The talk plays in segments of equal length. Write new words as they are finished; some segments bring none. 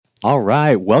All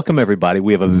right. Welcome, everybody.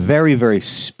 We have a very, very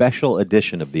special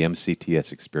edition of the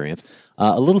MCTS Experience,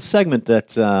 a little segment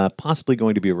that's possibly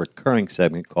going to be a recurring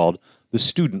segment called The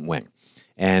Student Wing.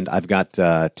 And I've got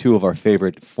two of our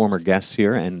favorite former guests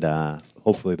here, and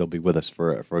hopefully they'll be with us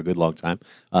for a good long time.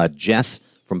 Jess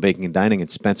from Baking and Dining and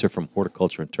Spencer from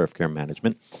Horticulture and Turf Care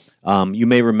Management. You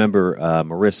may remember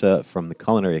Marissa from the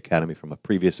Culinary Academy from a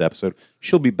previous episode.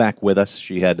 She'll be back with us.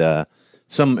 She had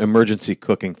some emergency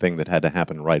cooking thing that had to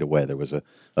happen right away. There was a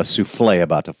souffle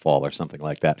about to fall or something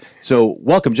like that. So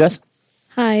welcome, Jess.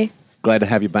 Hi. Glad to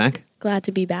have you back. Glad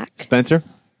to be back. Spencer.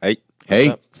 Hey.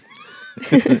 Hey.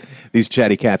 These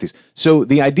chatty Cathys. So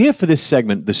the idea for this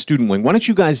segment, the Student Wing, why don't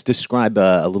you guys describe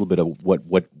a little bit of what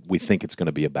we think it's going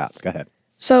to be about? Go ahead.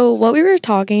 So what we were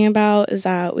talking about is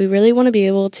that we really want to be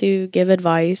able to give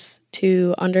advice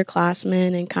to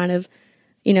underclassmen and kind of,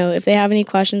 you know, if they have any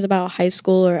questions about high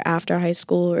school or after high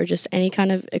school or just any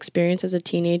kind of experience as a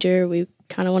teenager, we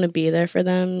kind of want to be there for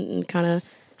them and kind of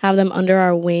have them under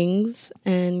our wings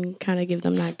and kind of give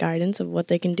them that guidance of what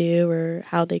they can do or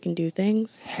how they can do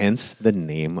things. Hence the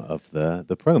name of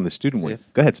the program, the Student Wing. Yeah.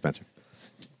 Go ahead, Spencer.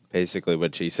 Basically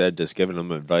what she said, just giving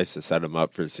them advice to set them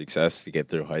up for success to get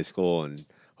through high school and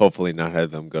hopefully not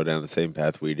have them go down the same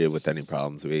path we did with any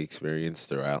problems we experienced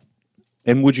throughout.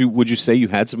 And would you say you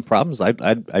had some problems?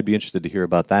 I'd be interested to hear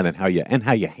about that and how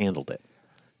you handled it.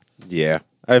 Yeah,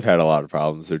 I've had a lot of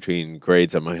problems between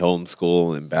grades at my home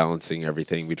school and balancing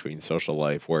everything between social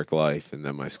life, work life, and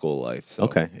then my school life. So,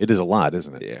 Okay, it is a lot,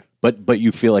 isn't it? Yeah. But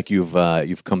you feel like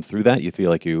you've come through that. You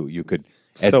feel like you could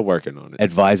Still working on it.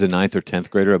 advise a 9th or 10th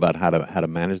grader about how to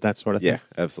manage that sort of thing. Yeah,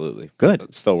 absolutely. Good.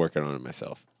 I'm still working on it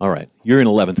myself. All right, you're in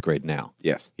 11th grade now.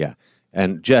 Yes. Yeah,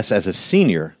 and Jess, as a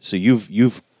senior, so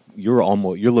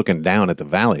you're looking down at the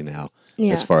valley now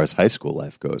Yeah. as far as high school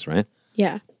life goes, right?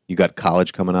 Yeah. You got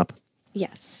college coming up.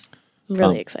 Yes. I'm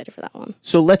really excited for that one.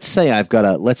 So let's say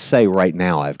right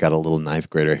now I've got a little 9th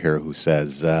grader here who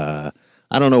says,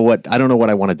 I don't know what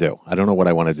I want to do. I don't know what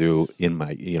I want to do in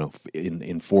my,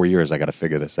 in 4 years. I got to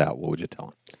figure this out. What would you tell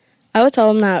him? I would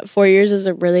tell them that 4 years is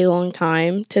a really long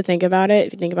time to think about it.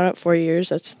 If you think about it, 4 years,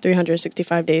 that's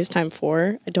 365 days times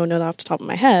 4. I don't know that off the top of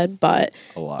my head, but,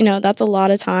 A lot. that's a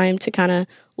lot of time to kind of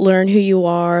learn who you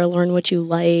are, learn what you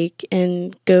like,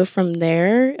 and go from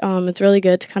there. It's really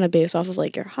good to kind of base off of,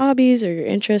 like, your hobbies or your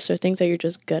interests or things that you're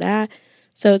just good at.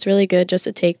 So it's really good just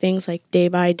to take things, like, day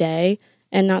by day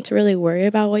and not to really worry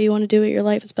about what you want to do with your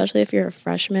life, especially if you're a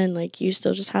freshman. Like, you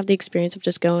still just have the experience of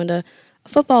just going to a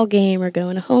football game or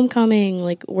going to homecoming.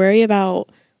 Like, worry about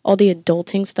all the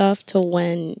adulting stuff till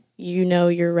when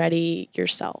you're ready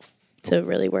yourself to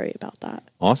really worry about that.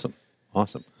 Awesome.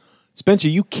 Spencer,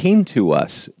 you came to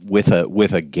us with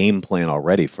a game plan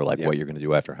already for what you're going to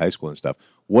do after high school and stuff.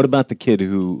 What about the kid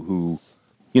who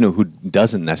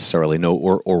doesn't necessarily know,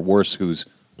 or worse, whose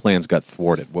plans got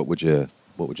thwarted? What would you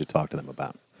talk to them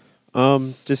about?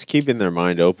 Just keeping their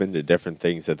mind open to different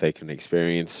things that they can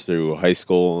experience through high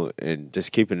school and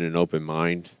just keeping an open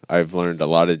mind. I've learned a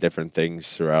lot of different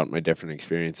things throughout my different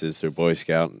experiences through Boy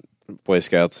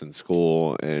Scouts in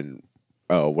school and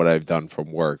what I've done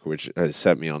from work, which has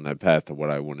set me on that path of what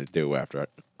I want to do after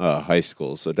high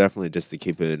school. So definitely just to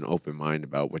keep an open mind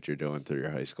about what you're doing through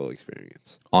your high school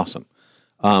experience. Awesome.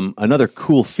 Another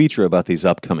cool feature about these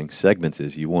upcoming segments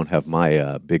is you won't have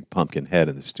my big pumpkin head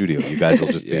in the studio. You guys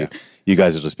will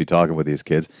just be talking with these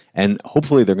kids, and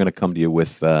hopefully they're going to come to you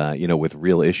with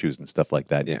real issues and stuff like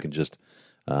that. Yeah. You can just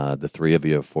the 3 of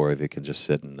you or 4 of you can just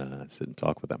sit and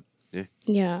talk with them.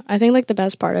 Yeah, I think, like, the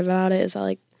best part about it is that,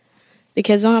 like, the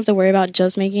kids don't have to worry about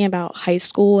just making about high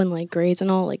school and, like, grades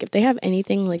and all. Like, if they have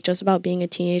anything, like, just about being a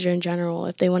teenager in general,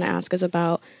 if they want to ask us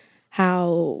about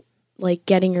how, like,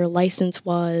 getting your license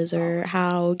was, or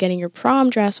how getting your prom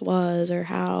dress was, or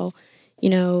how,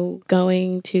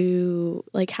 going to,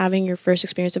 like, having your first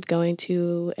experience of going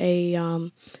to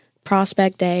a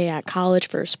prospect day at college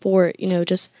for a sport,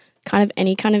 just kind of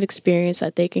any kind of experience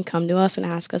that they can come to us and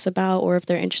ask us about, or if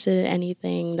they're interested in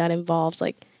anything that involves,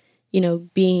 like,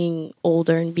 being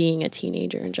older and being a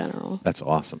teenager in general. That's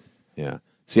awesome. Yeah.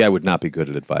 See, I would not be good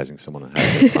at advising someone on how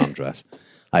to get a prom dress.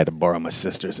 I had to borrow my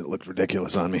sister's. It looked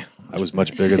ridiculous on me. I was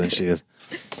much bigger than she is.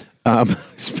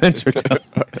 Spencer,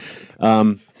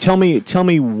 tell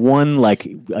me one, like,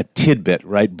 a tidbit,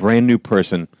 right? Brand new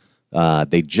person.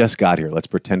 They just got here. Let's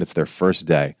pretend it's their first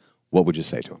day. What would you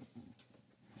say to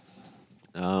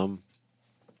them?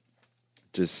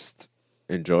 Just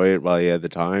enjoy it while you have the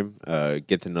time.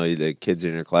 Get to know the kids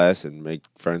in your class and make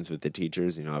friends with the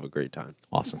teachers. Have a great time.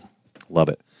 Awesome. Love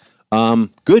it.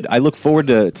 Good. I look forward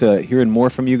to hearing more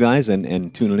from you guys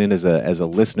and tuning in as a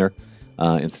listener.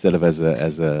 instead of as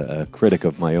a critic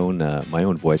of my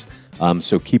own voice.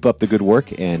 So keep up the good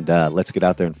work, and let's get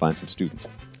out there and find some students.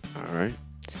 All right.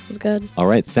 Sounds good. All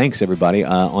right. Thanks, everybody.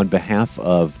 On behalf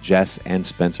of Jess and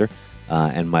Spencer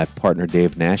and my partner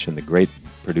Dave Nash and the great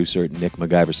producer Nick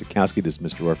MacGyver Sikowski, this is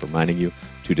Mr. Orff reminding you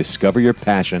to discover your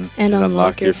passion And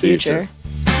unlock your future.